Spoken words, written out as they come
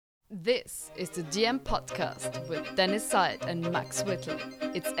This is the DM podcast with Dennis Seid and Max Whittle.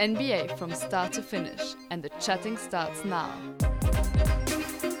 It's NBA from start to finish, and the chatting starts now.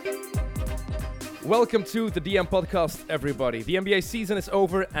 Welcome to the DM podcast, everybody. The NBA season is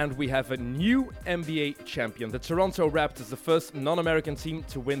over, and we have a new NBA champion. The Toronto Raptors, the first non-American team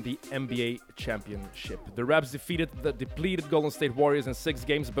to win the NBA championship. The Raps defeated the depleted Golden State Warriors in 6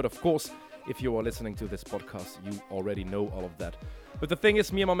 games, but of course, if you are listening to this podcast, you already know all of that. But the thing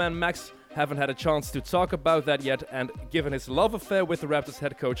is, me and my man Max haven't had a chance to talk about that yet, and given his love affair with the Raptors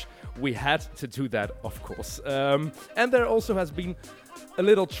head coach, we had to do that, of course. And there also has been a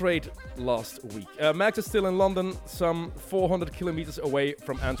little trade last week. Max is still in London, some 400 kilometers away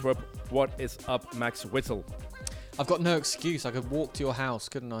from Antwerp. What is up, Max Whittle? I've got no excuse. I could walk to your house,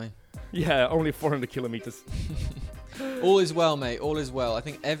 couldn't I? Yeah, only 400 kilometers. All is well, mate. All is well. I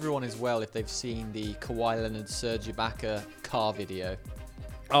think everyone is well if they've seen the Kawhi Leonard Serge Ibaka car video.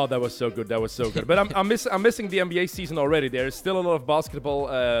 Oh, that was so good. That was so good. But I'm missing the NBA season already. There is still a lot of basketball.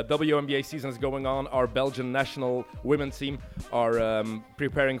 WNBA season is going on. Our Belgian national women's team are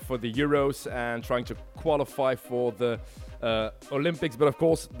preparing for the Euros and trying to qualify for the Olympics. But of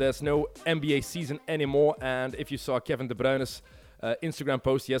course, there's no NBA season anymore. And if you saw Kevin De Bruyne's Instagram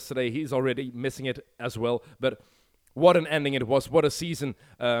post yesterday, he's already missing it as well. But what an ending it was. What a season.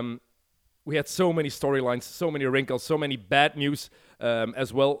 We had so many storylines, so many wrinkles, so many bad news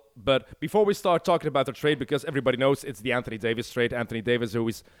as well. But before we start talking about the trade, because everybody knows it's the Anthony Davis trade, Anthony Davis who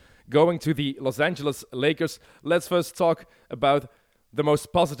is going to the Los Angeles Lakers, let's first talk about the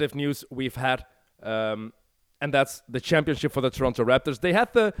most positive news we've had, and that's the championship for the Toronto Raptors. They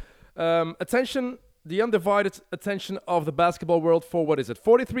had the the undivided attention of the basketball world for,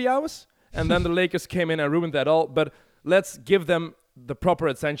 43 hours? And then the Lakers came in and ruined that all. But let's give them the proper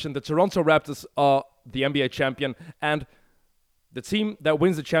attention. The Toronto Raptors are the NBA champion, and the team that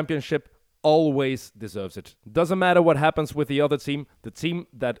wins the championship always deserves it. Doesn't matter what happens with the other team. The team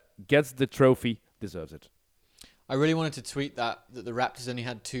that gets the trophy deserves it. I really wanted to tweet that the Raptors only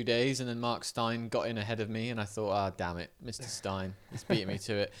had 2 days, and then Mark Stein got in ahead of me, and I thought, damn it, Mr. Stein, he's beating me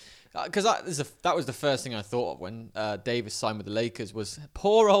to it. Because that was the first thing I thought of when Davis signed with the Lakers was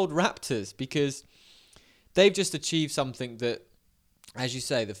poor old Raptors, because they've just achieved something that, as you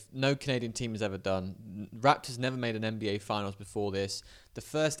say, no Canadian team has ever done. Raptors never made an NBA Finals before this. The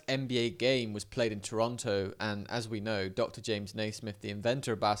first NBA game was played in Toronto, and as we know, Dr. James Naismith, the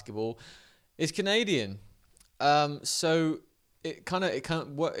inventor of basketball, is Canadian. So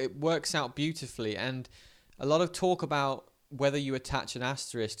it works out beautifully, and a lot of talk about whether you attach an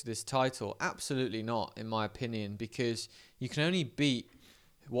asterisk to this title. Absolutely not, in my opinion, because you can only beat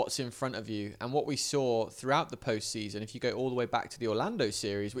what's in front of you. And what we saw throughout the postseason, if you go all the way back to the Orlando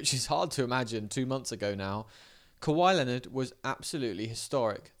series, which is hard to imagine 2 months ago now, Kawhi Leonard was absolutely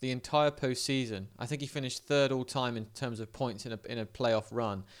historic the entire postseason. I think he finished third all time in terms of points in a playoff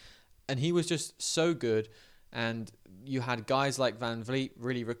run. And he was just so good. And you had guys like Van Vliet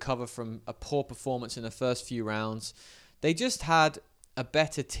really recover from a poor performance in the first few rounds. They just had a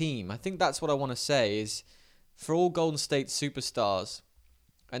better team. I think that's what I want to say is, for all Golden State superstars,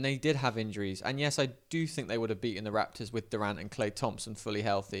 and they did have injuries, and yes, I do think they would have beaten the Raptors with Durant and Klay Thompson fully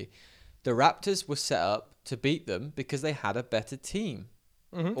healthy. The Raptors were set up to beat them because they had a better team.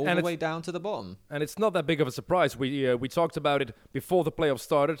 Mm-hmm. All the way down to the bottom. And it's not that big of a surprise. We talked about it before the playoffs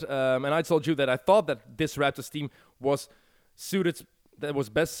started, and I told you that I thought that this Raptors team was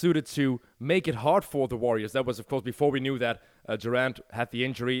best suited to make it hard for the Warriors. That was, of course, before we knew that Durant had the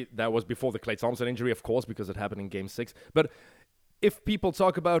injury. That was before the Klay Thompson injury, of course, because it happened in Game 6. But if people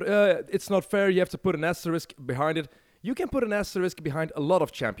talk about it's not fair, you have to put an asterisk behind it, you can put an asterisk behind a lot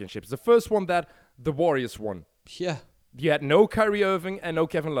of championships. The first one that the Warriors won. Yeah. You had no Kyrie Irving and no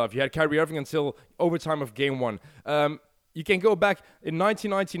Kevin Love. You had Kyrie Irving until overtime of Game 1. You can go back in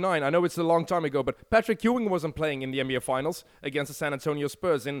 1999. I know it's a long time ago, but Patrick Ewing wasn't playing in the NBA Finals against the San Antonio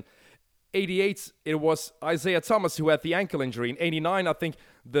Spurs. In 88, it was Isaiah Thomas who had the ankle injury. In 89, I think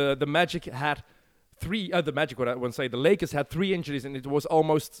the Magic had the Lakers had 3 injuries, and it was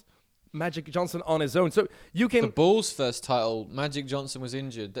almost Magic Johnson on his own. So you can... The Bulls' first title, Magic Johnson was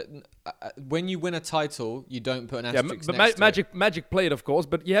injured. When you win a title, you don't put an asterisk next to it. Magic played, of course,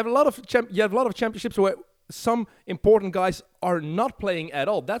 but you have a lot of championships where some important guys are not playing at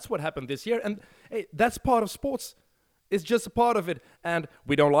all. That's what happened this year, and hey, that's part of sports. It's just a part of it, and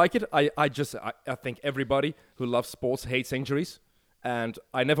we don't like it. I think everybody who loves sports hates injuries, and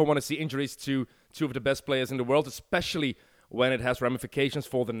I never want to see injuries to 2 of the best players in the world, especially when it has ramifications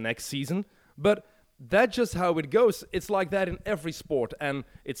for the next season. But that's just how it goes. It's like that in every sport, and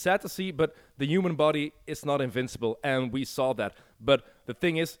it's sad to see, but the human body is not invincible, and we saw that. But the the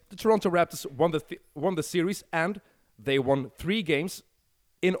thing is, the Toronto Raptors won the series, and they won 3 games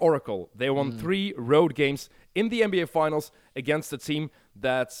in Oracle. They won 3 road games in the NBA Finals against a team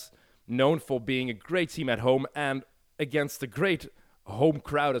that's known for being a great team at home and against a great home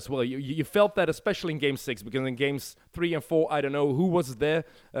crowd as well. You felt that especially in Game 6, because in Games 3 and 4, I don't know who was there.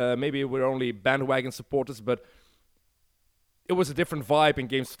 Maybe we're only bandwagon supporters, but it was a different vibe in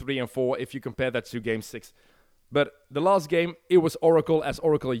Games 3 and 4 if you compare that to Game 6. But the last game, it was Oracle as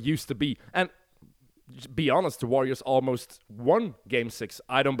Oracle used to be. And be honest, the Warriors almost won Game 6.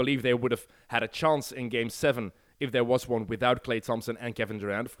 I don't believe they would have had a chance in Game 7 if there was one without Klay Thompson and Kevin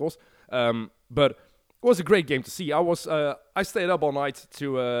Durant, of course. But it was a great game to see. I stayed up all night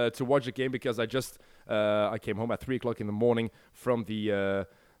to watch the game because I came home at 3 o'clock in the morning from the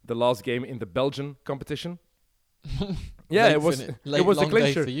last game in the Belgian competition. Yeah, it was a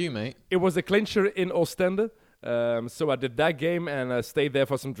clincher day for you, mate. It was a clincher in Ostende. So I did that game and stayed there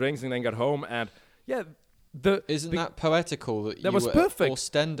for some drinks and then got home. And yeah, Isn't that poetical that you was were perfect. at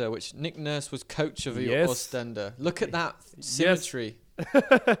Ostende, which Nick Nurse was coach of Yes. Ostende. Look at that symmetry.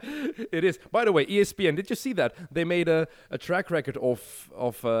 It is. By the way, ESPN, did you see that? They made a track record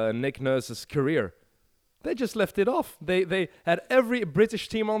of Nick Nurse's career. They just left it off. They had every British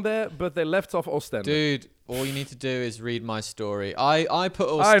team on there, but they left off Ostende. Dude, all you need to do is read my story. I put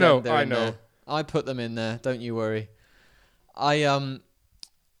Ostende I in know. there. I put them in there. Don't you worry. I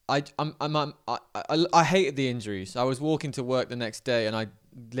hated the injuries. I was walking to work the next day and I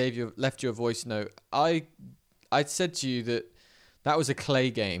left you a voice note. I said to you that was a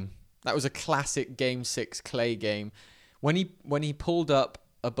Klay game. That was a classic Game 6 Klay game. When he pulled up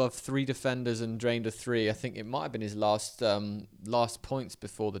above 3 defenders and drained a 3, I think it might have been his last points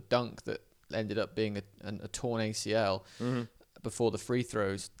before the dunk that ended up being a torn ACL before the free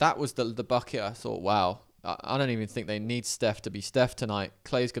throws. That was the bucket. I thought, wow. I don't even think they need Steph to be Steph tonight.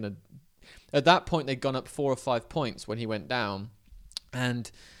 Klay's going to... At that point, they'd gone up 4 or 5 points when he went down. And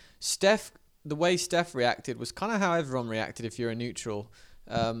Steph, the way Steph reacted was kind of how everyone reacted if you're a neutral.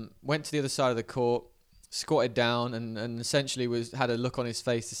 Went to the other side of the court, squatted down, and essentially had a look on his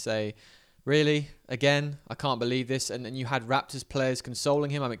face to say, really? Again? I can't believe this. And you had Raptors players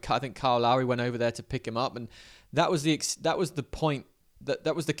consoling him. I think Kyle Lowry went over there to pick him up. And that was the point.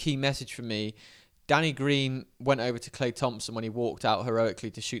 That was the key message for me. Danny Green went over to Klay Thompson when he walked out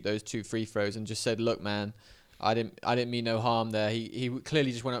heroically to shoot those 2 free throws and just said, look, man, I didn't mean no harm there. He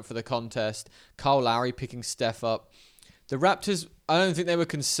clearly just went up for the contest. Kyle Lowry picking Steph up. The Raptors, I don't think they were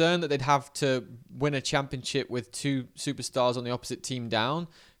concerned that they'd have to win a championship with 2 superstars on the opposite team down,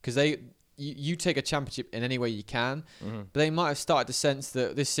 because you take a championship in any way you can. But they might have started to sense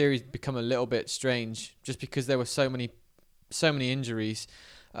that this series become a little bit strange just because there were so many injuries.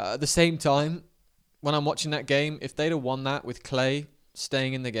 At the same time, when I'm watching that game, if they'd have won that with Klay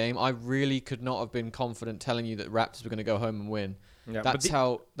staying in the game, I really could not have been confident telling you that Raptors were going to go home and win. Yeah, that's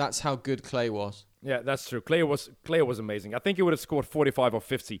how good Klay was. Yeah, that's true. Klay was amazing. I think he would have scored 45 or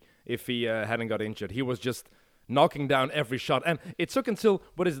 50 if he hadn't got injured. He was just knocking down every shot. And it took until,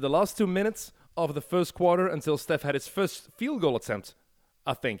 the last 2 minutes of the first quarter until Steph had his first field goal attempt,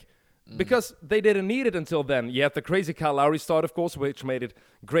 I think. Because they didn't need it until then. You had the crazy Kyle Lowry start, of course, which made it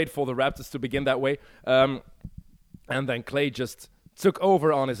great for the Raptors to begin that way. And then Klay just took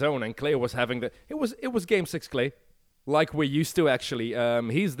over on his own, and Klay was having it was Game 6 Klay, like we're used to, actually.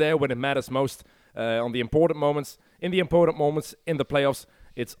 He's there when it matters most, on the important moments. In the important moments in the playoffs,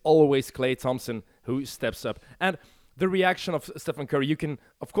 it's always Klay Thompson who steps up. And the reaction of Stephen Curry, you can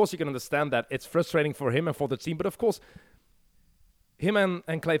understand that. It's frustrating for him and for the team, but of course, him and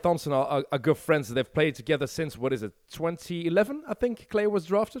Klay Thompson are good friends. They've played together since, 2011, I think Klay was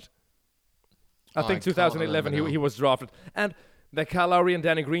drafted? I think 2011 he was drafted. And the Kyle Lowry and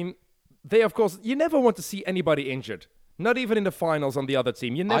Danny Green, they, of course, you never want to see anybody injured. Not even in the finals on the other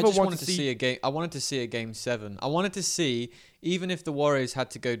team. You never want to see a game. I wanted to see a Game 7. I wanted to see, even if the Warriors had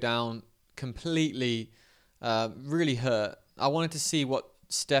to go down completely, really hurt, I wanted to see what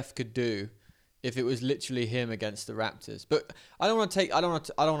Steph could do if it was literally him against the Raptors. But I don't want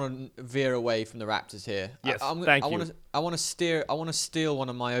to veer away from the Raptors here. Yes, thank you. I want to steal one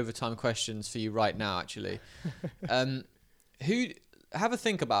of my overtime questions for you right now, actually. Have a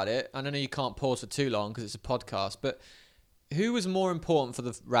think about it. I know you can't pause for too long because it's a podcast, but who was more important for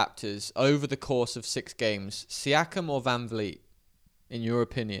the Raptors over the course of 6 games, Siakam or Van Vliet, in your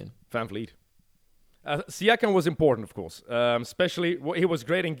opinion? Van Vliet. Siakam was important, of course. Especially, he was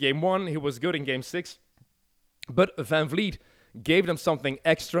great in Game 1. He was good in Game 6. But Van Vliet gave them something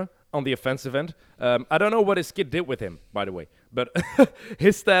extra on the offensive end. I don't know what his kid did with him, by the way. But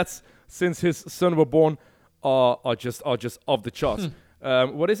his stats since his son was born are just off the charts.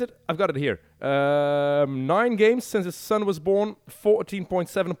 What is it? I've got it here. 9 games since his son was born,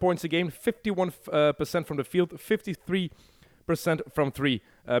 14.7 points a game, 51% from the field, 53% from 3.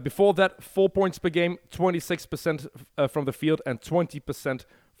 Before that, 4 points per game, 26% from the field, and 20%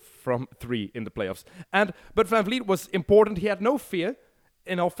 from 3 in the playoffs. But Van Vliet was important. He had no fear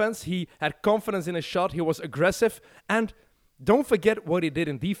in offense. He had confidence in his shot. He was aggressive. And don't forget what he did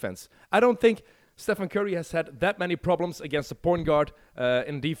in defense. I don't think Stephen Curry has had that many problems against a point guard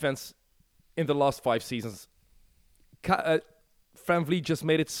in defense in the last 5 seasons. Van Vliet just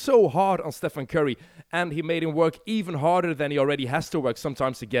made it so hard on Stephen Curry, and he made him work even harder than he already has to work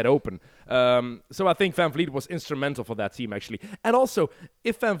sometimes to get open. So I think Van Vliet was instrumental for that team, actually. And also,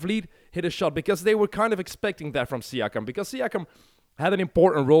 if Van Vliet hit a shot, because they were kind of expecting that from Siakam, because Siakam had an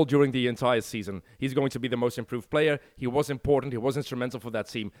important role during the entire season. He's going to be the most improved player. He was important. He was instrumental for that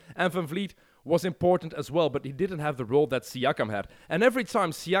team. And Van Vliet was important as well, but he didn't have the role that Siakam had. And every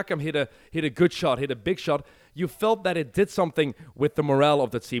time Siakam hit a good shot, hit a big shot, you felt that it did something with the morale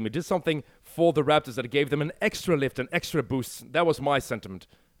of the team. It did something for the Raptors that gave them an extra lift, an extra boost. That was my sentiment,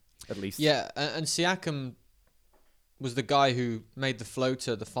 at least. Yeah, and Siakam was the guy who made the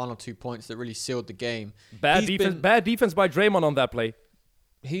floater, the final 2 points that really sealed the game. Bad defense by Draymond on that play.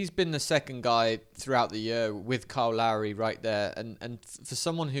 He's been the second guy throughout the year with Kyle Lowry right there. And for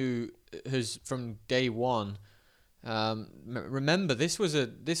someone who has from day one, remember this was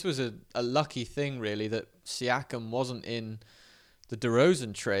a lucky thing really that Siakam wasn't in the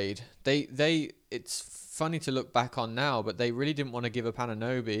DeRozan trade. It's funny to look back on now, but they really didn't want to give up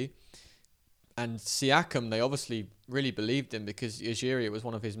Anunoby. And Siakam, they obviously really believed him because Ujiri was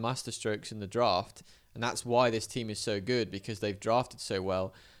one of his masterstrokes in the draft. And that's why this team is so good, because they've drafted so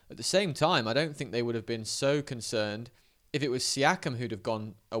well. At the same time, I don't think they would have been so concerned if it was Siakam who'd have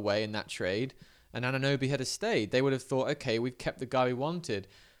gone away in that trade and Anunoby had stayed. They would have thought, okay, we've kept the guy we wanted.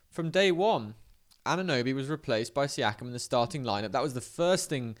 From day one, Anunoby was replaced by Siakam in the starting lineup. That was the first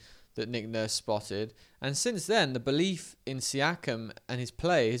thing that Nick Nurse spotted. And since then, the belief in Siakam and his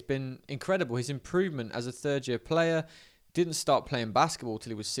play has been incredible. His improvement as a third-year player, didn't start playing basketball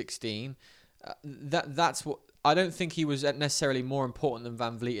till he was 16. That's what I don't think he was necessarily more important than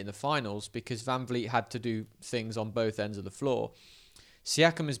Van Vliet in the finals, because Van Vliet had to do things on both ends of the floor.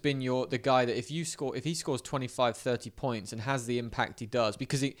 Siakam has been the guy that if he scores 25, 30 points and has the impact he does,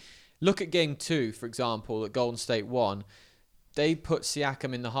 because look at game 2, for example, that Golden State won. They put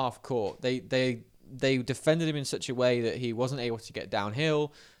Siakam in the half court. They defended him in such a way that he wasn't able to get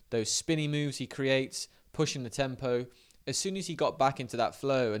downhill. Those spinny moves he creates, pushing the tempo. As soon as he got back into that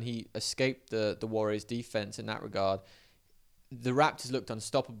flow and he escaped the Warriors' defense in that regard, the Raptors looked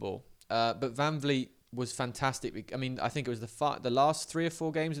unstoppable. But Van Vliet was fantastic. I mean, I think it was the last 3 or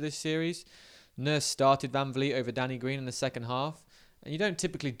 4 games of this series, Nurse started Van Vliet over Danny Green in the second half. And you don't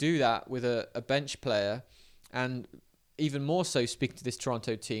typically do that with a bench player. And even more so, speaking to this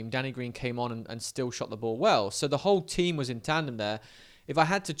Toronto team, Danny Green came on and still shot the ball well. So the whole team was in tandem there. If I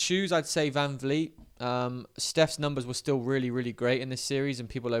had to choose, I'd say Van Vliet. Steph's numbers were still really, really great in this series, and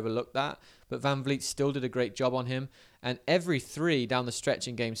people overlooked that. But Van Vliet still did a great job on him. And every 3 down the stretch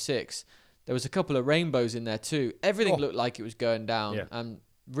in Game 6, there was a couple of rainbows in there too. Everything looked like it was going down. Yeah. I'm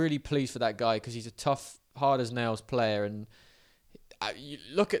really pleased for that guy because he's a tough, hard-as-nails player. And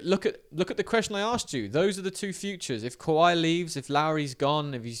look at the question I asked you. Those are the 2 futures. If Kawhi leaves, if Lowry's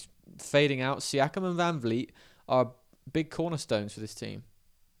gone, if he's fading out, Siakam and Van Vliet are big cornerstones for this team.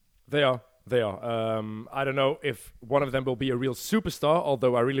 They are. I don't know if one of them will be a real superstar,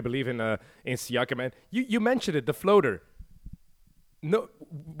 although I really believe in Siakam. And you mentioned it, the floater. No,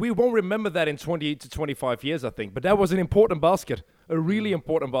 we won't remember that in 20 to 25 years, I think. But that was an important basket, a really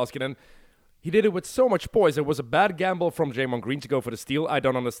important basket. And he did it with so much poise. It was a bad gamble from Draymond Green to go for the steal. I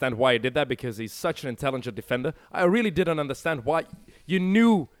don't understand why he did that, because he's such an intelligent defender. I really didn't understand why. You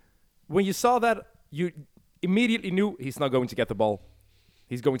knew, when you saw that, you immediately knew he's not going to get the ball.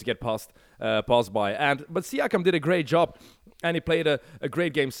 He's going to get passed by. But Siakam did a great job, and he played a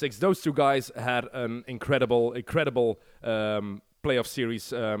great Game 6. Those 2 guys had an incredible playoff series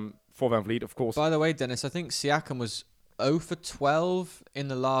for Van Vliet, of course. By the way, Dennis, I think Siakam was 0 for 12 in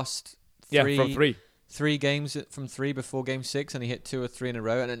the last 3. Yeah, from 3. 3 games from 3 before Game 6, and he hit 2 or 3 in a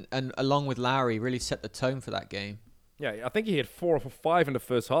row. And along with Lowry, really set the tone for that game. Yeah, I think he hit 4 for 5 in the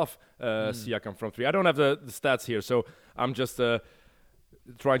first half, Siakam from 3. I don't have the stats here, so I'm just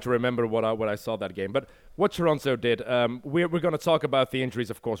trying to remember what I saw that game. But what Toronto did, we're going to talk about the injuries,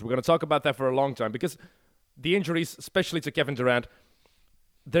 of course. We're going to talk about that for a long time, because the injuries, especially to Kevin Durant,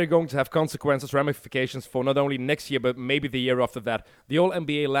 they're going to have consequences, ramifications for not only next year, but maybe the year after that. The whole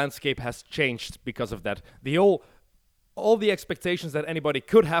NBA landscape has changed because of that. The whole all the expectations that anybody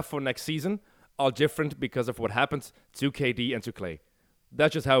could have for next season are different because of what happened to KD and to Clay.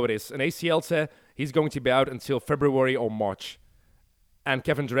 That's just how it is. An ACL tear, he's going to be out until February or March. And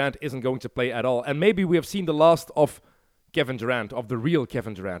Kevin Durant isn't going to play at all. And maybe we have seen the last of Kevin Durant, of the real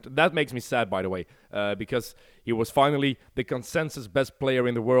Kevin Durant. That makes me sad, by the way, because he was finally the consensus best player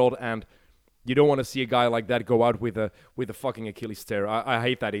in the world, and you don't want to see a guy like that go out with a fucking Achilles tear. I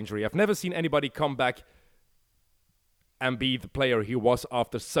hate that injury. I've never seen anybody come back and be the player he was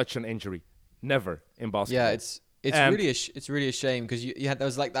after such an injury. Never in basketball. Yeah, it's really a shame because you had there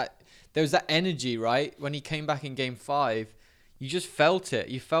was that energy, right? When he came back in Game 5, you just felt it.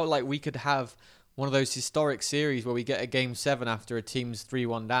 You felt like we could have one of those historic series where we get a Game 7 after a team's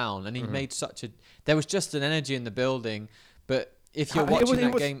 3-1 down, and he made there was just an energy in the building. But if you're watching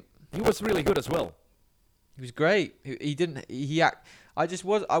that game, he was really good as well. He was great. I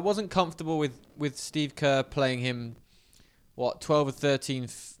wasn't comfortable with Steve Kerr playing him 12 or 13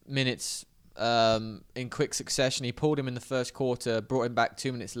 minutes in quick succession. He pulled him in the first quarter, brought him back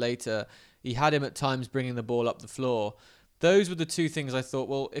 2 minutes later. He had him at times bringing the ball up the floor. Those were the two things I thought,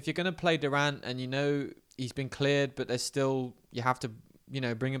 well, if you're going to play Durant and he's been cleared, but there's still, you have to,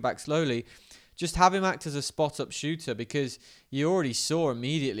 bring him back slowly, just have him act as a spot-up shooter, because you already saw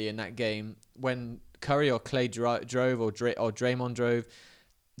immediately in that game when Curry or Clay drove or Draymond drove,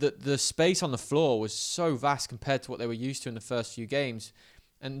 the space on the floor was so vast compared to what they were used to in the first few games.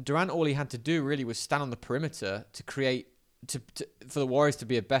 And Durant, all he had to do really was stand on the perimeter to create, for the Warriors to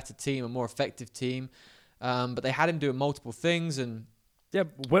be a better team, a more effective team. But they had him doing multiple things, and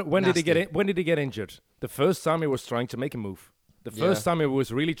when did he get injured? The first time he was trying to make a move. The first time he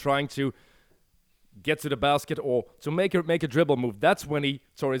was really trying to get to the basket or to make a dribble move. That's when he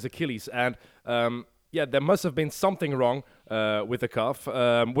tore his Achilles. And there must have been something wrong with the calf.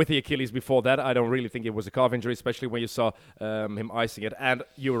 With the Achilles before that, I don't really think it was a calf injury, especially when you saw him icing it. And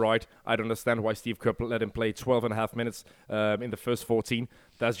you're right, I don't understand why Steve Kerr let him play 12 and a half minutes in the first 14.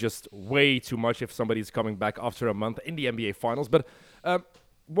 That's just way too much if somebody's coming back after a month in the NBA Finals. But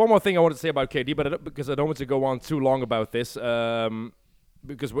one more thing I want to say about KD, but because I don't want to go on too long about this,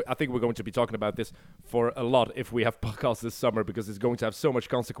 because I think we're going to be talking about this for a lot if we have podcasts this summer, because it's going to have so much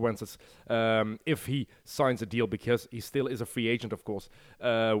consequences if he signs a deal, because he still is a free agent, of course.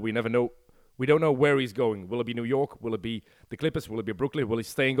 We never know. We don't know where he's going. Will it be New York? Will it be the Clippers? Will it be Brooklyn? Will he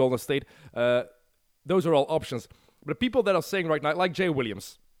stay in Golden State? Those are all options. But the people that are saying right now, like Jay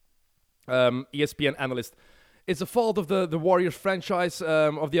Williams, ESPN analyst, it's a fault of the Warriors franchise,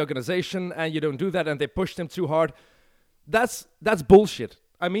 of the organization, and you don't do that, and they pushed him too hard. That's bullshit.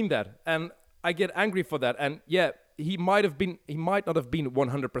 I mean that, and I get angry for that. And he might not have been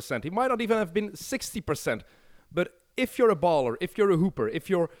 100%. He might not even have been 60%. But if you're a baller, if you're a hooper, if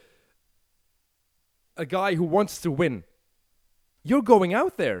you're a guy who wants to win, you're going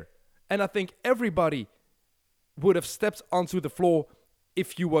out there. And I think everybody would have stepped onto the floor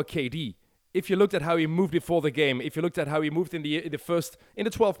if you were KD. If you looked at how he moved before the game, if you looked at how he moved in the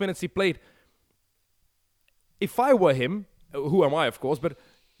 12 minutes he played. If I were him, who am I, of course, but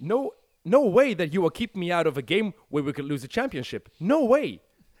no way that you will keep me out of a game where we could lose the championship. No way.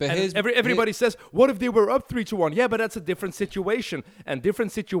 But everybody says, what if they were up 3-1? Yeah, but that's a different situation. And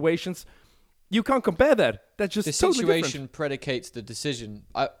different situations, you can't compare that. That's just totally different. The situation predicates the decision.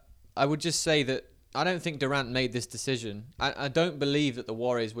 I would just say that I don't think Durant made this decision. I don't believe that the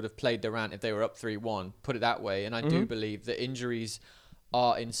Warriors would have played Durant if they were up 3-1, put it that way. And I do believe that injuries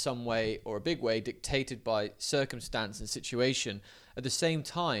are in some way or a big way dictated by circumstance and situation. At the same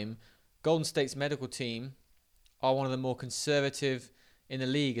time, Golden State's medical team are one of the more conservative in the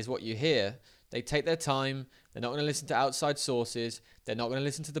league, is what you hear. They take their time. They're not going to listen to outside sources. They're not going to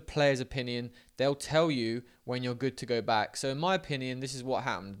listen to the player's opinion. They'll tell you when you're good to go back. So in my opinion, this is what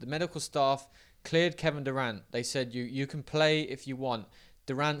happened. The medical staff cleared Kevin Durant. They said, you can play if you want.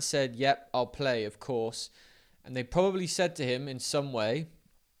 Durant said, yep, I'll play, of course. And they probably said to him in some way,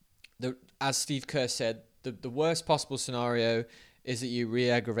 as Steve Kerr said, the worst possible scenario is that you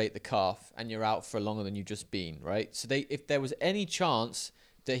re-aggravate the calf and you're out for longer than you've just been, right? So if there was any chance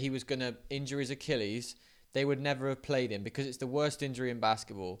that he was going to injure his Achilles, they would never have played him, because it's the worst injury in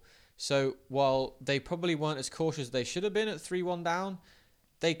basketball. So while they probably weren't as cautious as they should have been at 3-1 down,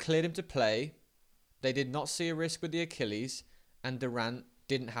 they cleared him to play. They did not see a risk with the Achilles, and Durant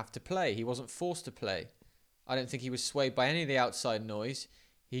didn't have to play. He wasn't forced to play. I don't think he was swayed by any of the outside noise.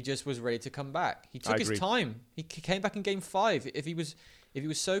 He just was ready to come back. He took his time. He came back in Game 5. If he was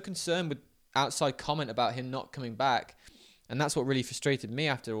so concerned with outside comment about him not coming back, and that's what really frustrated me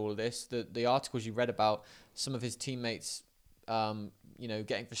after all of this, the articles you read about some of his teammates,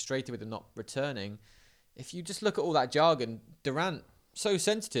 getting frustrated with him not returning. if you just look at all that jargon, Durant, so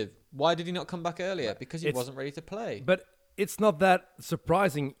sensitive. Why did he not come back earlier? Because he wasn't ready to play. But it's not that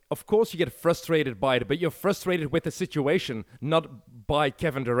surprising. Of course you get frustrated by it, but you're frustrated with the situation, not by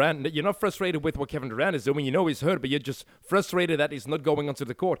Kevin Durant. You're not frustrated with what Kevin Durant is doing. You know he's hurt, but you're just frustrated that he's not going onto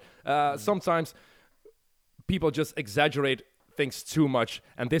the court. Sometimes people just exaggerate things too much,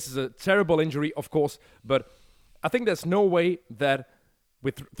 and this is a terrible injury, of course, but I think there's no way that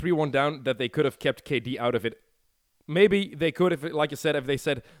with 3-1 down that they could have kept KD out of it. Maybe they could, if, like you said, if they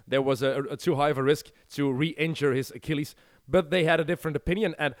said there was a too high of a risk to re-injure his Achilles, but they had a different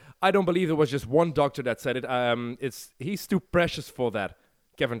opinion, and I don't believe there was just one doctor that said it. He's too precious for that,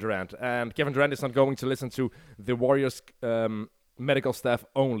 Kevin Durant, and Kevin Durant is not going to listen to the Warriors medical staff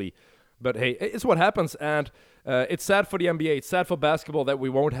only. But hey, it's what happens, and it's sad for the NBA. It's sad for basketball that we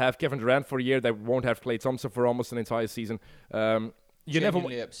won't have Kevin Durant for a year, that we won't have Klay Thompson for almost an entire season.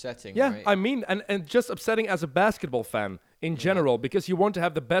 Genuinely upsetting. Yeah, right? I mean, and just upsetting as a basketball fan in general, because you want to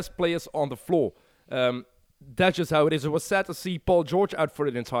have the best players on the floor. That's just how it is. It was sad to see Paul George out for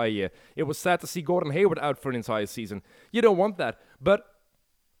an entire year. It was sad to see Gordon Hayward out for an entire season. You don't want that, but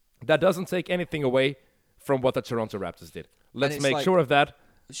that doesn't take anything away from what the Toronto Raptors did. Let's make sure of that.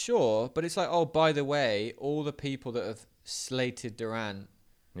 Sure, but it's like, oh, by the way, all the people that have slated Durant.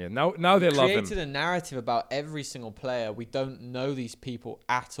 Yeah, now they love him. Created a narrative about every single player. We don't know these people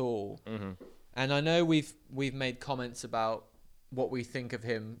at all. Mm-hmm. And I know we've made comments about what we think of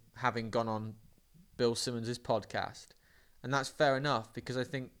him having gone on Bill Simmons' podcast. And that's fair enough, because I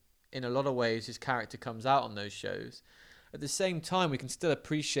think in a lot of ways his character comes out on those shows. At the same time, we can still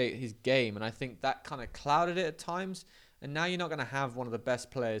appreciate his game, and I think that kind of clouded it at times. And now you're not going to have one of the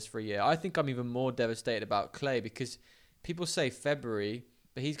best players for a year. I think I'm even more devastated about Klay, because people say February,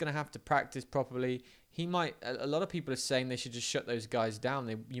 but he's going to have to practice properly. He might. A lot of people are saying they should just shut those guys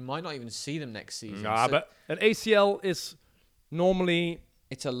down. You might not even see them next season. Nah, but an ACL is normally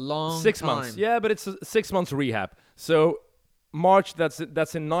it's a long 6 time. months. Yeah, but it's a 6 months rehab. So March, that's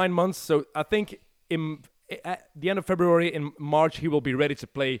in 9 months. So I think at the end of February, in March, he will be ready to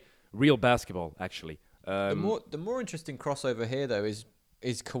play real basketball. Actually, the more interesting crossover here though is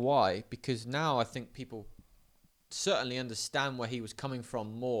Kawhi, because now I think people certainly understand where he was coming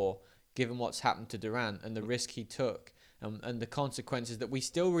from more, given what's happened to Durant and the risk he took, and the consequences that we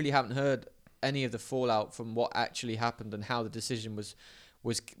still really haven't heard any of the fallout from what actually happened and how the decision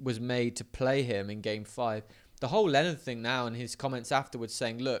was made to play him in Game 5. The whole Leonard thing now, and his comments afterwards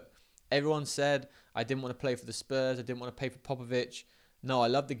saying, look, everyone said I didn't want to play for the Spurs, I didn't want to play for Popovich. No, I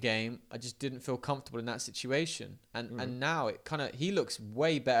love the game. I just didn't feel comfortable in that situation. And now he looks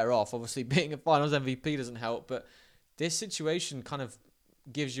way better off. Obviously, being a Finals MVP doesn't help, but this situation kind of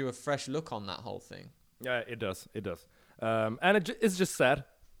gives you a fresh look on that whole thing. Yeah, it does. It does. And it's just sad.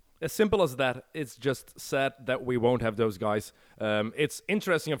 As simple as that. It's just sad that we won't have those guys. It's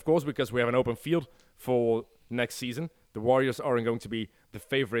interesting, of course, because we have an open field for next season. The Warriors aren't going to be the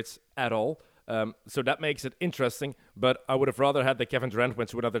favorites at all. So that makes it interesting, but I would have rather had that Kevin Durant went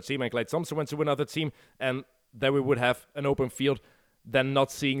to another team and Klay Thompson went to another team, and then we would have an open field than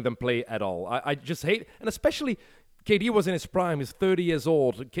not seeing them play at all. I just hate, and especially KD was in his prime, he's 30 years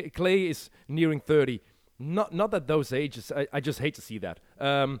old, Klay is nearing 30. Not at those ages, I just hate to see that.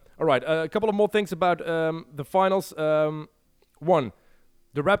 All right, a couple of more things about the finals. One,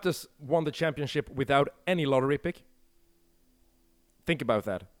 the Raptors won the championship without any lottery pick. Think about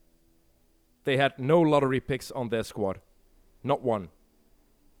that. They had no lottery picks on their squad. Not one.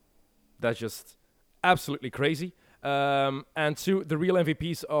 That's just absolutely crazy. And two, the real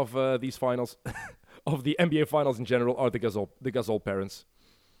MVPs of these finals, of the NBA finals in general, are the Gasol parents.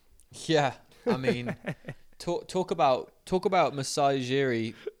 Yeah, I mean, talk about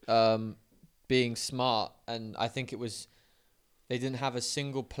Masai Ujiri being smart, and I think they didn't have a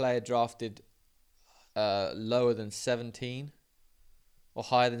single player drafted lower than 17. Or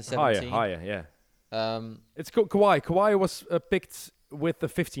higher than 17. Higher, yeah. It's Kawhi. Kawhi was picked with the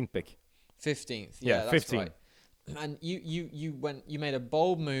 15th pick. 15th. Yeah, that's 15. Right. And you made a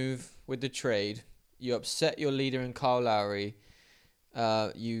bold move with the trade. You upset your leader in Kyle Lowry.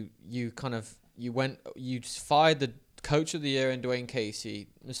 You fired the coach of the year in Dwayne Casey.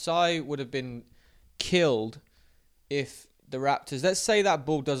 Masai would have been killed if the Raptors, let's say that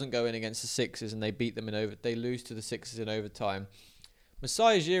ball doesn't go in against the Sixers and they beat them they lose to the Sixers in overtime.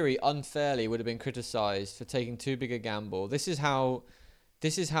 Masai Ujiri unfairly would have been criticised for taking too big a gamble. This is how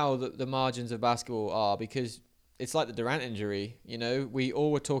the margins of basketball are, because it's like the Durant injury. You know, we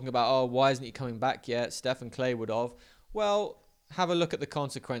all were talking about, why isn't he coming back yet? Steph and Klay would have. Well, have a look at the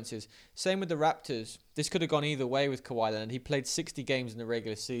consequences. Same with the Raptors. This could have gone either way with Kawhi Leonard. He played 60 games in the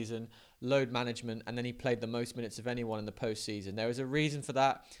regular season. load management, and then he played the most minutes of anyone in the postseason. There is a reason for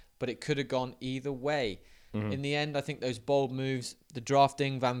that, but it could have gone either way. In the end, I think those bold moves, the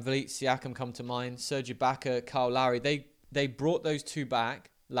drafting, Van Vliet, Siakam come to mind, Serge Ibaka, Kyle Lowry, they brought those two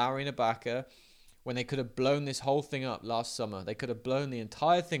back, Lowry and Ibaka, when they could have blown this whole thing up last summer. They could have blown the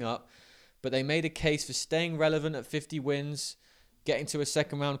entire thing up, but they made a case for staying relevant at 50 wins, getting to a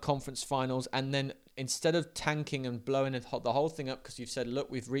second round conference finals, and then instead of tanking and blowing the whole thing up because you've said, look,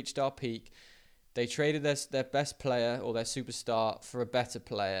 we've reached our peak, they traded their best player or their superstar for a better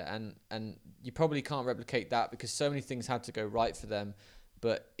player, and you probably can't replicate that because so many things had to go right for them.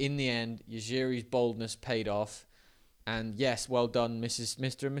 But in the end, Ujiri's boldness paid off. And yes, well done, Mr.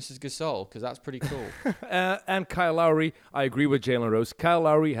 and Mrs. Gasol, because that's pretty cool. And Kyle Lowry, I agree with Jalen Rose. Kyle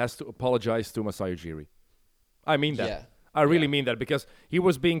Lowry has to apologize to Masai Ujiri. I mean that. Yeah. I really mean that because he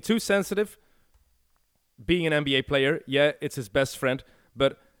was being too sensitive. Being an NBA player, yeah, it's his best friend.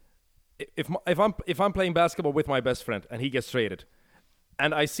 But if I'm playing basketball with my best friend and he gets traded,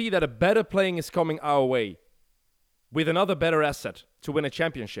 and I see that a better playing is coming our way with another better asset to win a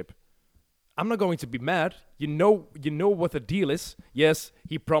championship, I'm not going to be mad. You know what the deal is. Yes,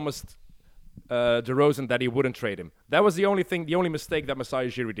 he promised DeRozan that he wouldn't trade him. That was the only mistake that Masai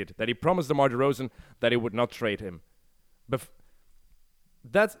Ujiri did. That he promised DeMar DeRozan that he would not trade him. But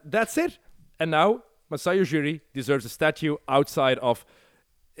that's it. And now Masai Ujiri deserves a statue outside of.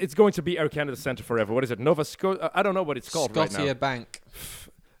 It's going to be Air Canada Center forever. What is it? Nova Scotia? I don't know what it's called right now. Scotia Bank.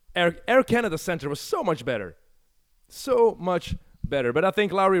 Air Canada Center was so much better. So much better. But I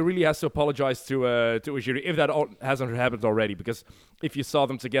think Lowry really has to apologize to Ujiri if that hasn't happened already. Because if you saw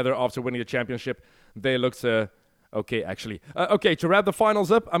them together after winning the championship, they looked okay, actually. Okay, to wrap the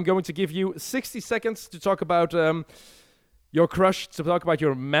finals up, I'm going to give you 60 seconds to talk about your crush, to talk about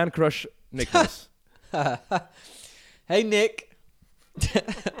your man crush, Nick Nurse. Hey, Nick.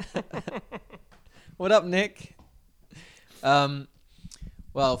 What up, Nick?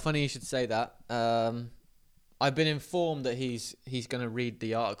 Well, funny you should say that. I've been informed that he's going to read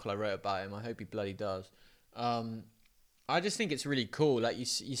the article I wrote about him. I hope he bloody does. I just think it's really cool. Like you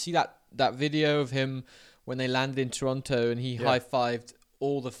see that video of him when they landed in Toronto and he high-fived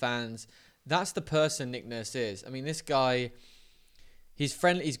all the fans. That's the person Nick Nurse is. I mean, this guy, he's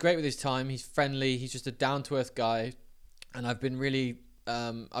friendly. He's great with his time. He's friendly. He's just a down-to-earth guy. And I've been reading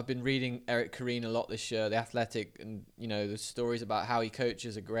Eric Kareen a lot this year, The Athletic, and the stories about how he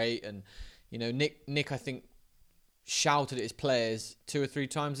coaches are great. And Nick, I think, shouted at his players 2 or 3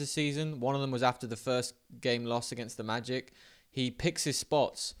 times this season. One of them was after the first game loss against the Magic. He picks his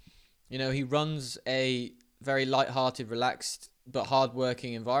spots. He runs a very light-hearted, relaxed but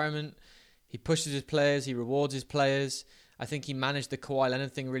hard-working environment. He pushes his players. He rewards his players. I think he managed the Kawhi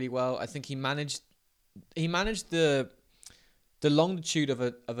Leonard thing really well. I think he managed the longitude of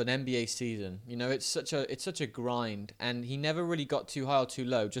an NBA season. It's such a grind, and he never really got too high or too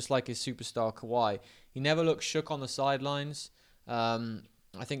low, just like his superstar Kawhi. He never looked shook on the sidelines. I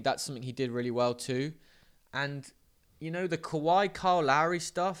think that's something he did really well too. And the Kawhi Kyle Lowry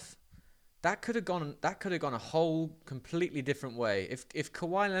stuff, that could have gone a whole completely different way. If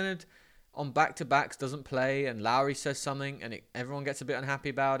Kawhi Leonard on back-to-backs doesn't play and Lowry says something and everyone gets a bit unhappy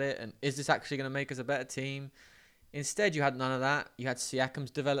about it, and is this actually going to make us a better team? Instead, you had none of that. You had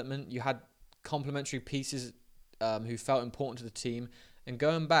Siakam's development. You had complementary pieces who felt important to the team. And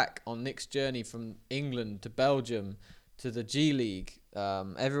going back on Nick's journey from England to Belgium to the G League,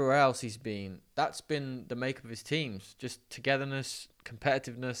 everywhere else he's been, that's been the makeup of his teams. Just togetherness,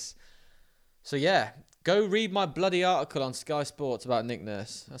 competitiveness. So yeah, go read my bloody article on Sky Sports about Nick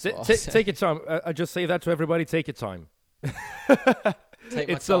Nurse. That's what I'll say. Take your time. I just say that to everybody. Take your time.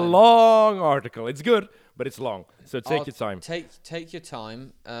 It's time. A long article. It's good, but it's long. So take your time. Take your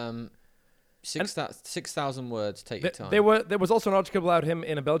time. 6,000 words. Take your time. There was also an article about him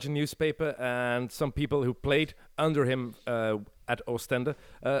in a Belgian newspaper, and some people who played under him at Oostende.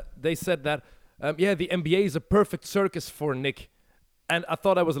 They said that the NBA is a perfect circus for Nick, and I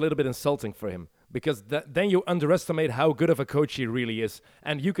thought that was a little bit insulting for him. Because then you underestimate how good of a coach he really is.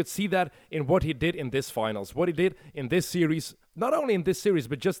 And you could see that in what he did in this finals. What he did in this series. Not only in this series,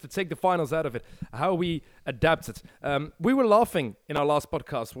 but just to take the finals out of it. How we adapted. We were laughing in our last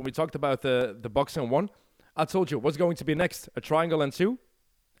podcast when we talked about the Bucks and 1. I told you what's going to be next. A triangle and 2.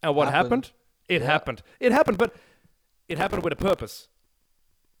 And what happened? It happened. It happened, but it happened with a purpose.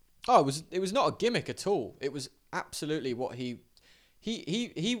 Oh, it was not a gimmick at all. It was absolutely what he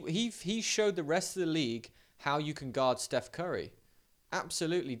showed the rest of the league how you can guard Steph Curry.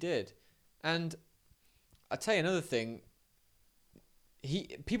 Absolutely did. And I'll tell you another thing.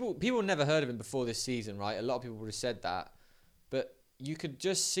 People never heard of him before this season, right? A lot of people would have said that. But, you could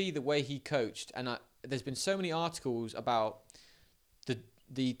just see the way he coached. And there's been so many articles about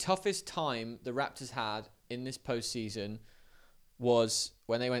the toughest time the Raptors had in this postseason was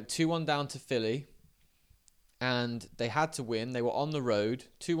when they went 2-1 down to Philly and they had to win. They were on the road,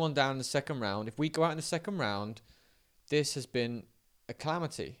 2-1 down in the second round. If we go out in the second round, this has been a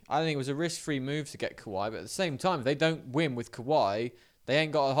calamity. I think it was a risk-free move to get Kawhi, but at the same time, if they don't win with Kawhi, they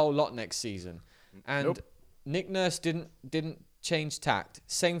ain't got a whole lot next season. And Nick Nurse didn't change tact.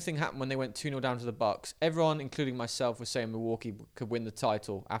 Same thing happened when they went 2-0 down to the Bucks. Everyone, including myself, was saying Milwaukee could win the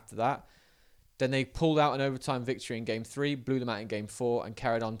title after that. Then they pulled out an overtime victory in Game 3, blew them out in Game 4, and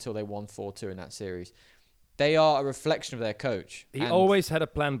carried on until they won 4-2 in that series. They are a reflection of their coach. He always had a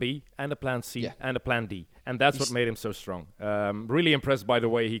plan B and a plan C and a plan D. And that's what made him so strong. Really impressed by the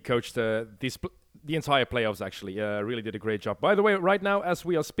way he coached the entire playoffs, actually. Really did a great job. By the way, right now, as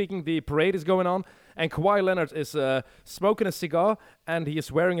we are speaking, the parade is going on. And Kawhi Leonard is smoking a cigar. And he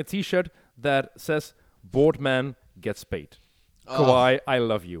is wearing a T-shirt that says, "Boardman gets paid." Kawhi, I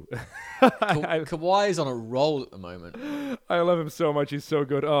love you. Kawhi is on a roll at the moment. I love him so much. He's so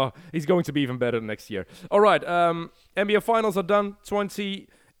good. Oh, he's going to be even better next year. All right. NBA Finals are done.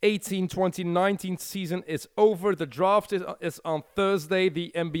 2018-2019 season is over. The draft is on Thursday.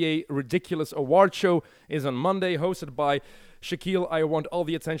 The NBA Ridiculous Award Show is on Monday, hosted by Shaquille I Want All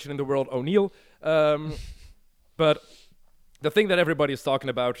the Attention in the World O'Neal. But the thing that everybody is talking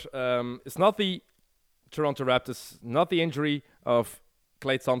about is not the Toronto Raptors, not the injury of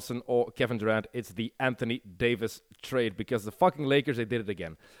Klay Thompson or Kevin Durant. It's the Anthony Davis trade, because the fucking Lakers, they did it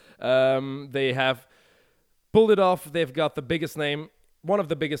again. They have pulled it off. They've got the biggest name, one of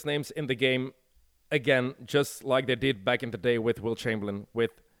the biggest names in the game, again, just like they did back in the day with Will Chamberlain,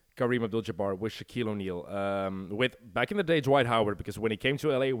 with Kareem Abdul-Jabbar, with Shaquille O'Neal, with, back in the day, Dwight Howard, because when he came to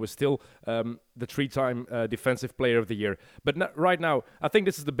LA, he was still the 3-time Defensive Player of the Year. But right now, I think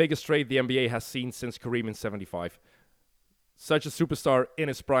this is the biggest trade the NBA has seen since Kareem in '75. Such a superstar in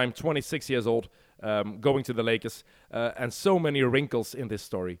his prime, 26 years old, going to the Lakers, and so many wrinkles in this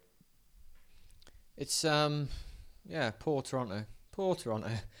story. It's, poor Toronto. Poor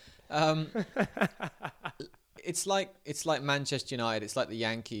Toronto. It's like Manchester United. It's like the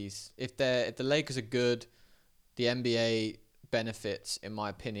Yankees. If the Lakers are good, the NBA benefits, in my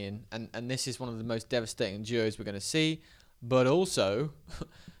opinion. And this is one of the most devastating duos we're going to see. But also,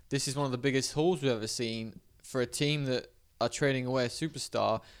 this is one of the biggest hauls we've ever seen for a team that are trading away a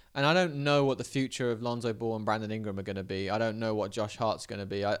superstar. And I don't know what the future of Lonzo Ball and Brandon Ingram are going to be. I don't know what Josh Hart's going to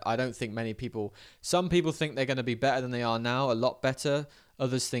be. I don't think some people think they're going to be better than they are now, a lot better.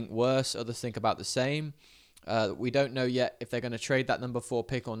 Others think worse. Others think about the same. We don't know yet if they're going to trade that number 4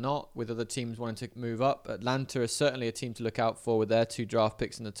 pick or not, with other teams wanting to move up. Atlanta is certainly a team to look out for with their 2 draft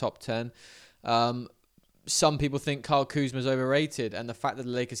picks in the top 10. Some people think Kyle Kuzma is overrated, and the fact that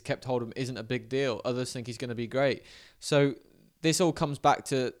the Lakers kept hold of him isn't a big deal. Others think he's going to be great. So this all comes back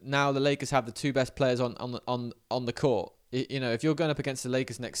to now the Lakers have the 2 best players on the court. If you're going up against the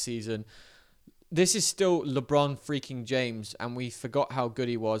Lakers next season, this is still LeBron freaking James, and we forgot how good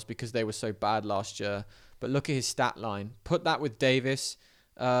he was because they were so bad last year. But look at his stat line. Put that with Davis,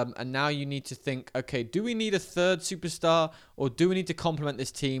 and now you need to think, okay, do we need a third superstar, or do we need to complement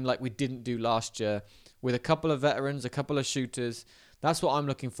this team like we didn't do last year with a couple of veterans, a couple of shooters? That's what I'm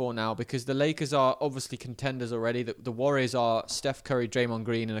looking for now, because the Lakers are obviously contenders already. The Warriors are Steph Curry, Draymond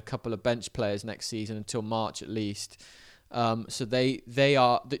Green, and a couple of bench players next season until March at least. So they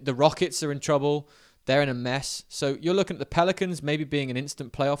are the Rockets are in trouble. They're in a mess. So you're looking at the Pelicans maybe being an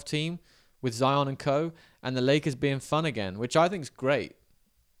instant playoff team with Zion and co, and the Lakers being fun again, which I think is great.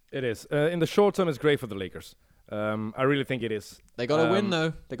 It is. In the short term, it's great for the Lakers. I really think it is. They got to win,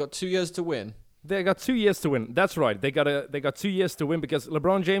 though. They got 2 years to win. They got 2 years to win. That's right. They got 2 years to win, because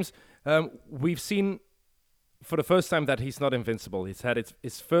LeBron James, we've seen for the first time that he's not invincible. He's had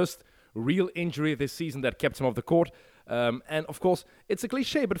his first real injury this season that kept him off the court. And of course, it's a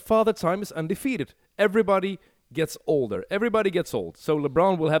cliche, but Father Time is undefeated. Everybody gets older. Everybody gets old. So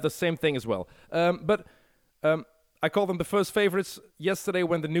LeBron will have the same thing as well. But I called them the first favorites yesterday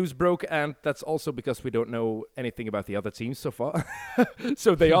when the news broke, and that's also because we don't know anything about the other teams so far.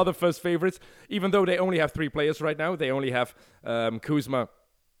 So they are the first favorites, even though they only have 3 players right now. They only have Kuzma,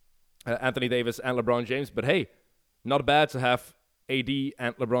 Anthony Davis, and LeBron James. But hey, not bad to have AD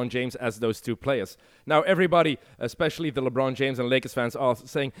and LeBron James as those 2 players. Now everybody, especially the LeBron James and Lakers fans, are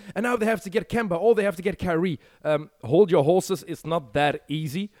saying, and now they have to get Kemba, or they have to get Kyrie. Hold your horses. It's not that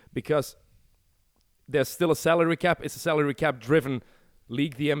easy, because there's still a salary cap. It's a salary cap driven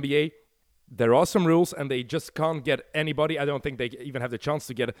league, the NBA. there are some rules, and they just can't get anybody. I don't think they even have the chance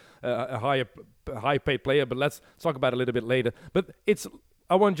to get a high-paid player, but let's talk about it a little bit later. But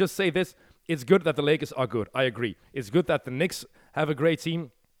I want to just say this. It's good that the Lakers are good. I agree. It's good that the Knicks have a great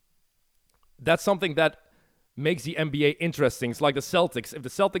team. That's something that makes the NBA interesting. It's like the Celtics. If the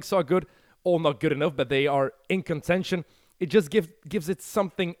Celtics are good, or not good enough, but they are in contention, it just gives it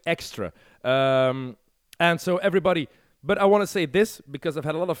something extra. And so everybody... But I want to say this, because I've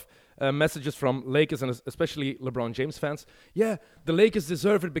had a lot of messages from Lakers and especially LeBron James fans. Yeah, the Lakers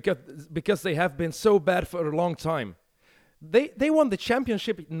deserve it because they have been so bad for a long time. They won the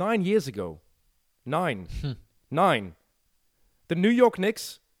championship 9 years ago. 9. 9. The New York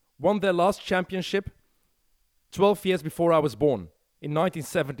Knicks won their last championship 12 years before I was born, in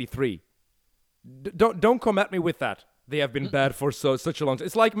 1973. Don't come at me with that. They have been bad for such a long time.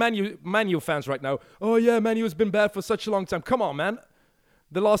 It's like Man U fans right now. Oh yeah, Man U has been bad for such a long time. Come on, man.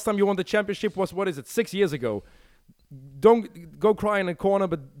 The last time you won the championship was, 6 years ago. Don't go cry in a corner,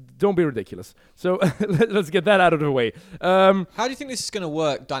 but don't be ridiculous. So let's get that out of the way. How do you think this is going to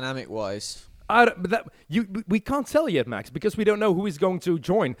work dynamic-wise? We can't tell yet, Max, because we don't know who is going to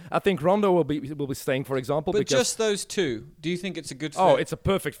join. I think Rondo will be staying, for example. But just those two, do you think it's a good fit? Oh, it's a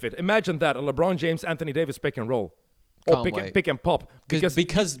perfect fit. Imagine that, a LeBron James, Anthony Davis pick and roll. Or pick and pop. Because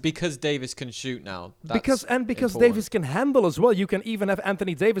Davis can shoot now. Because Davis can handle as well. You can even have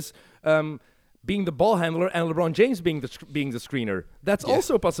Anthony Davis being the ball handler and LeBron James being the screener. That's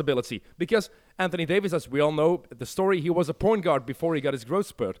also a possibility. Because Anthony Davis, as we all know, the story, he was a point guard before he got his growth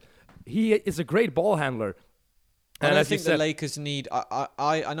spurt. He is a great ball handler. And I think the Lakers need...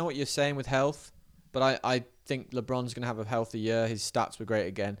 I know what you're saying with health, but I think LeBron's going to have a healthy year. His stats were great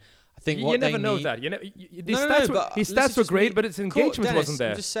again. I think you never know that. His stats were great, but his engagement wasn't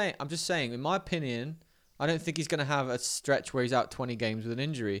there. I'm just saying, in my opinion, I don't think he's going to have a stretch where he's out 20 games with an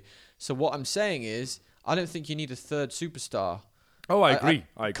injury. So what I'm saying is, I don't think you need a third superstar. Oh, I agree.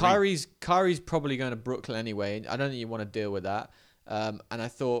 Kyrie's probably going to Brooklyn anyway. I don't think you want to deal with that. And I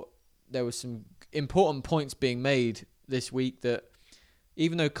thought there was some important points being made this week that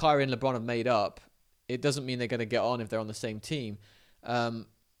even though Kyrie and LeBron have made up, it doesn't mean they're going to get on if they're on the same team.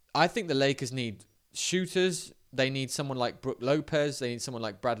 I think the Lakers need shooters. They need someone like Brook Lopez. They need someone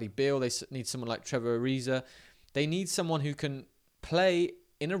like Bradley Beal. They need someone like Trevor Ariza. They need someone who can play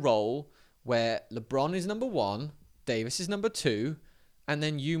in a role where LeBron is number 1, Davis is number 2, and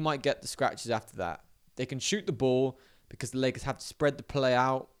then you might get the scratches after that. They can shoot the ball because the Lakers have to spread the play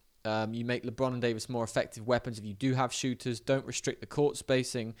out. You make LeBron and Davis more effective weapons if you do have shooters. Don't restrict the court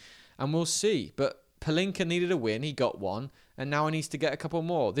spacing, and we'll see. But Pelinka needed a win. He got one, and now he needs to get a couple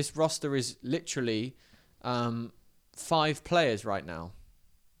more. This roster is literally 5 players right now.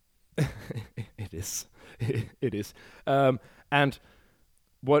 It is. It is. And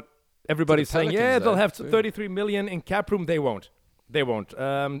what everybody's saying, they'll have 33 million in cap room. They won't.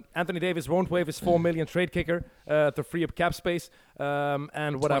 Anthony Davis won't waive his $4 million trade kicker to free up cap space.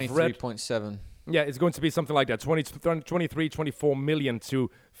 And what I've read... 23.7. Yeah, it's going to be something like that, 23, 24 million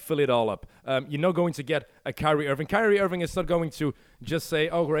to fill it all up. You're not going to get a Kyrie Irving. Kyrie Irving is not going to just say,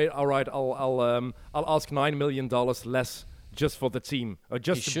 "Oh, great, all right, I'll ask $9 million less just for the team, or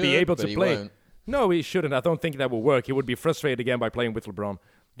just to be able to play." Won't. No, he shouldn't. I don't think that will work. He would be frustrated again by playing with LeBron.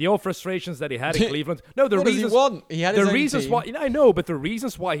 The old frustrations that he had in Cleveland. No, the reasons. Does he want? He had his the own reasons team. why. I know, but the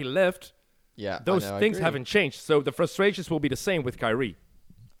reasons why he left. Yeah, those things haven't changed. So the frustrations will be the same with Kyrie.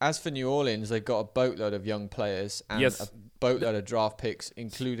 As for New Orleans, they've got a boatload of young players and a boatload of draft picks,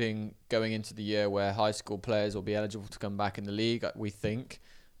 including going into the year where high school players will be eligible to come back in the league, we think.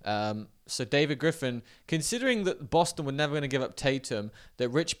 So David Griffin, considering that Boston were never going to give up Tatum, that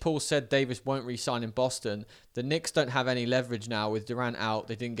Rich Paul said Davis won't re-sign in Boston, the Knicks don't have any leverage now with Durant out.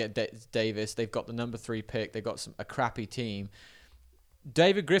 They didn't get Davis. They've got the number 3 pick. They've got a crappy team.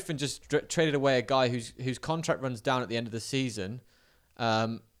 David Griffin just traded away a guy whose contract runs down at the end of the season.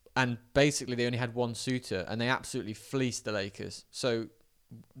 And basically, they only had one suitor, and they absolutely fleeced the Lakers. So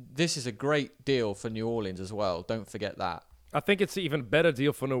this is a great deal for New Orleans as well. Don't forget that. I think it's an even better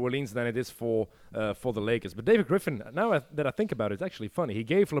deal for New Orleans than it is for the Lakers. But David Griffin, now that I think about it, it's actually funny. He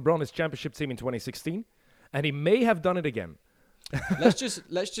gave LeBron his championship team in 2016, and he may have done it again. let's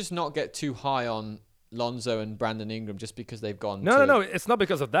just not get too high on Lonzo and Brandon Ingram just because they've gone. No. It's not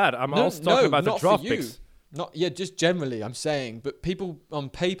because of that. I'm also talking about the draft picks. Just generally, I'm saying. But people on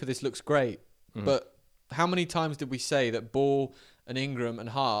paper, this looks great. Mm. But how many times did we say that Ball and Ingram and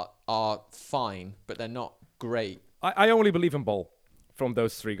Hart are fine, but they're not great? I only believe in Ball from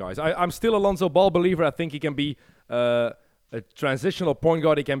those 3 guys. I'm still a Lonzo Ball believer. I think he can be a transitional point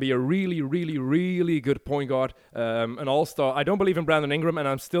guard. He can be a really, really, really good point guard, an all-star. I don't believe in Brandon Ingram, and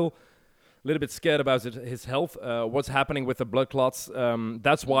I'm still little bit scared about his health, what's happening with the blood clots.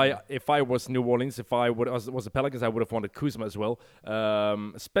 That's why if I was New Orleans, if I was the Pelicans, I would have wanted Kuzma as well,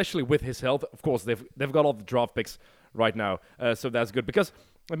 especially with his health. Of course, they've got all the draft picks right now, so that's good. Because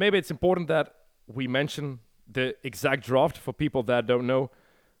maybe it's important that we mention the exact draft for people that don't know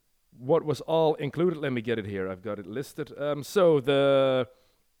what was all included. Let me get it here. I've got it listed. So the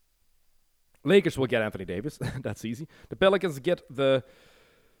Lakers will get Anthony Davis. That's easy. The Pelicans get the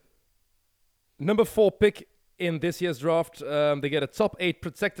number 4 pick in this year's draft. They get a top 8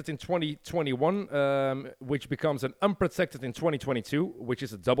 protected in 2021, which becomes an unprotected in 2022, which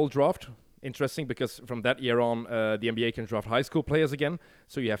is a double draft. Interesting, because from that year on, the NBA can draft high school players again.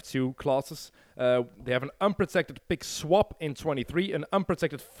 So you have 2 classes. They have an unprotected pick swap in 23, an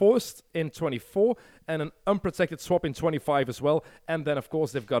unprotected first in 24, and an unprotected swap in 25 as well. And then, of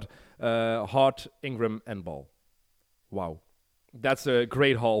course, they've got Hart, Ingram, and Ball. Wow. That's a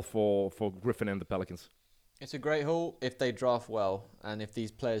great haul for Griffin and the Pelicans. It's a great haul if they draft well and if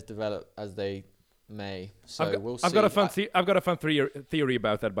these players develop as they may. So we'll see. I've got a fun theory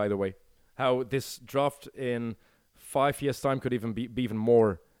about that, by the way. How this draft in 5 years' time could even be even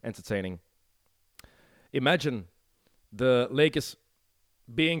more entertaining. Imagine the Lakers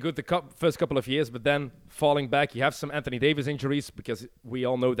being good the first couple of years, but then falling back. You have some Anthony Davis injuries, because we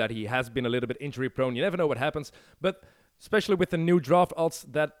all know that he has been a little bit injury prone. You never know what happens, but especially with the new draft odds,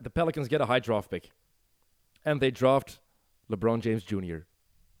 that the Pelicans get a high draft pick. And they draft LeBron James Jr.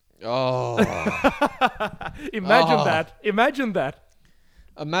 Oh. Imagine that. Imagine that.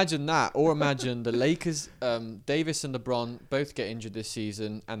 Imagine that. Or imagine the Lakers, Davis and LeBron both get injured this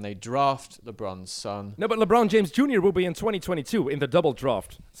season and they draft LeBron's son. No, but LeBron James Jr. will be in 2022 in the double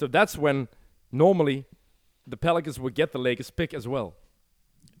draft. So that's when normally the Pelicans would get the Lakers pick as well.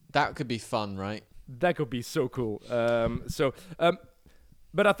 That could be fun, right? That could be so cool.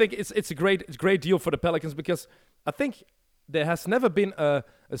 But I think it's a great deal for the Pelicans, because I think there has never been a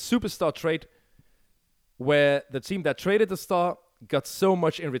superstar trade where the team that traded the star got so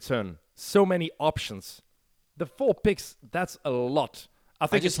much in return, so many options. The 4 picks, that's a lot. I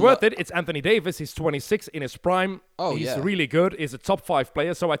think it's worth it. It's Anthony Davis. He's 26 in his prime. Oh, he's really good. He's a top 5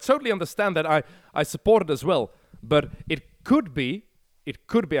 player. So I totally understand that. I support it as well. But it could be,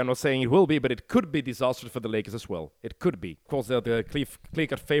 I'm not saying it will be, but it could be disastrous for the Lakers as well. It could be. Of course, they're the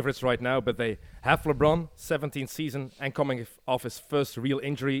clear-cut favorites right now, but they have LeBron, 17th season, and coming off his first real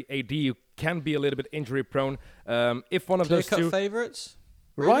injury. AD can be a little bit injury-prone. If one of those two... Clear-cut favorites?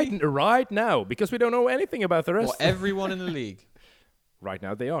 Really? Right now, because we don't know anything about the rest. Well, everyone in the league. Right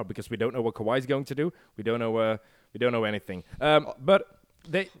now they are, because we don't know what Kawhi's going to do. We don't know anything. But...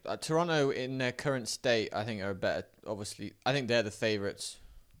 Toronto, in their current state, I think are better. Obviously, I think they're the favorites.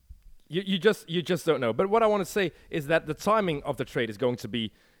 You just don't know. But what I want to say is that the timing of the trade is going to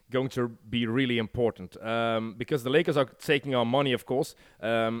be really important, because the Lakers are taking our money, of course.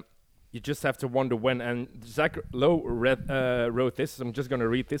 You just have to wonder when. And Zach Lowe wrote this. I'm just going to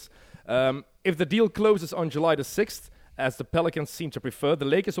read this. If the deal closes on July the 6th, as the Pelicans seem to prefer, the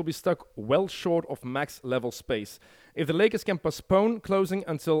Lakers will be stuck well short of max level space. If the Lakers can postpone closing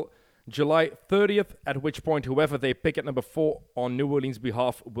until July 30th, at which point whoever they pick at number 4 on New Orleans'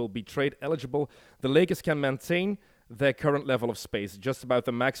 behalf will be trade eligible, the Lakers can maintain their current level of space, just about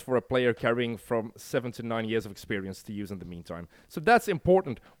the max for a player carrying from 7 to 9 years of experience to use in the meantime. So that's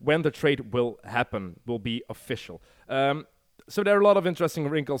important when the trade will happen, will be official. So there are a lot of interesting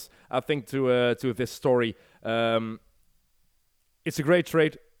wrinkles, I think, to this story. It's a great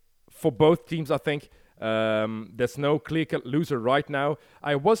trade for both teams, I think. There's no clear-cut loser right now.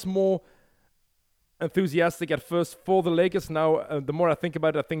 I was more enthusiastic at first for the Lakers. Now, the more I think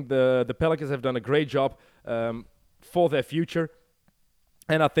about it, I think the Pelicans have done a great job for their future.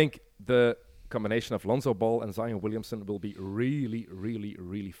 And I think the combination of Lonzo Ball and Zion Williamson will be really, really,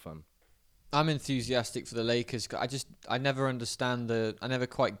 really fun. I'm enthusiastic for the Lakers. I never understand I never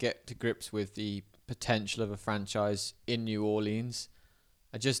quite get to grips with the potential of a franchise in New Orleans.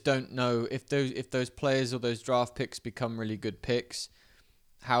 I just don't know if those players or those draft picks become really good picks.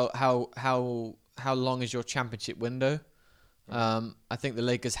 How long is your championship window? I think the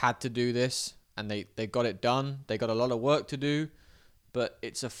Lakers had to do this, and they got it done. They got a lot of work to do, but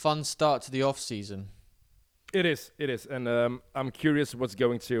it's a fun start to the off season. It is, and I'm curious what's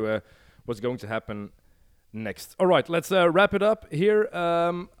going to happen next. All right, let's wrap it up here.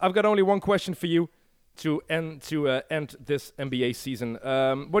 I've got only one question for you to end this NBA season.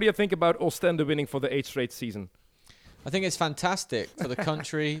 What do you think about Ostende winning for the 8th straight season? I think it's fantastic for the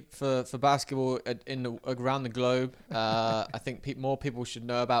country, for basketball around the globe. I think more people should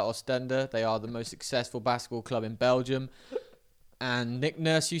know about Ostende. They are the most successful basketball club in Belgium. and Nick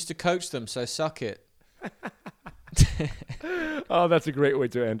Nurse used to coach them, so suck it. Oh, that's a great way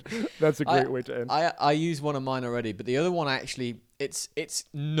to end. I used one of mine already, but the other one actually, it's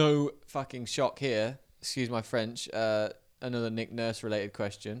no fucking shock here. Excuse my French. Another Nick Nurse related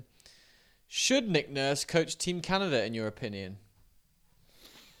question. Should Nick Nurse coach Team Canada, in your opinion?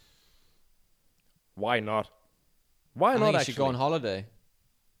 Why not? I think he should go on holiday.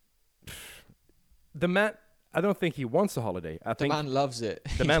 The man, I don't think he wants a holiday. The man loves it.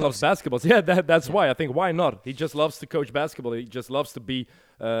 The man loves basketball. So yeah, that's why. I think why not? He just loves to coach basketball. He just loves to be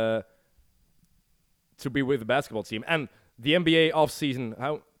with the basketball team. And the NBA off season,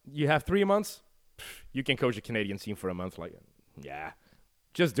 how you have 3 months, you can coach a Canadian team for a month. Like, yeah,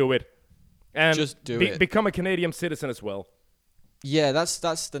 just do it. And just do it. Become a Canadian citizen as well. Yeah,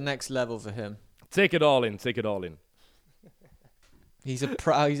 that's the next level for him. Take it all in. Take it all in. He's a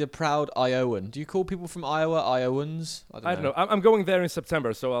proud Iowan. Do you call people from Iowa Iowans? I don't know. I'm going there in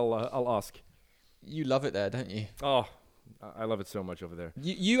September, so I'll ask. You love it there, don't you? Oh, I love it so much over there.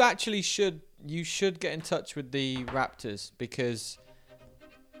 You actually should get in touch with the Raptors, because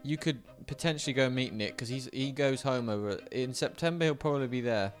you could potentially go meet Nick, because he goes home over in September. He'll probably be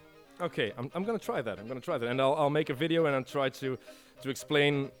there. Okay, I'm gonna try that. And I'll make a video and I'll try to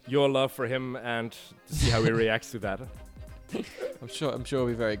explain your love for him and to see how he reacts to that. I'm sure he'll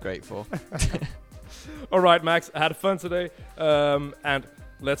be very grateful. All right, Max, I had fun today. And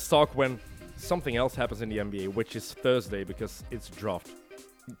let's talk when something else happens in the NBA, which is Thursday, because it's draft.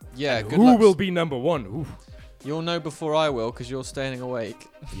 Yeah, and good who luck. will be number one? Ooh. You'll know before I will, because you're staying awake.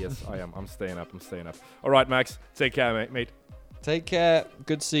 Yes, I am. I'm staying up. All right, Max, take care, mate. Take care.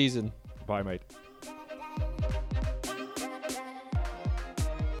 Good season. Bye, mate.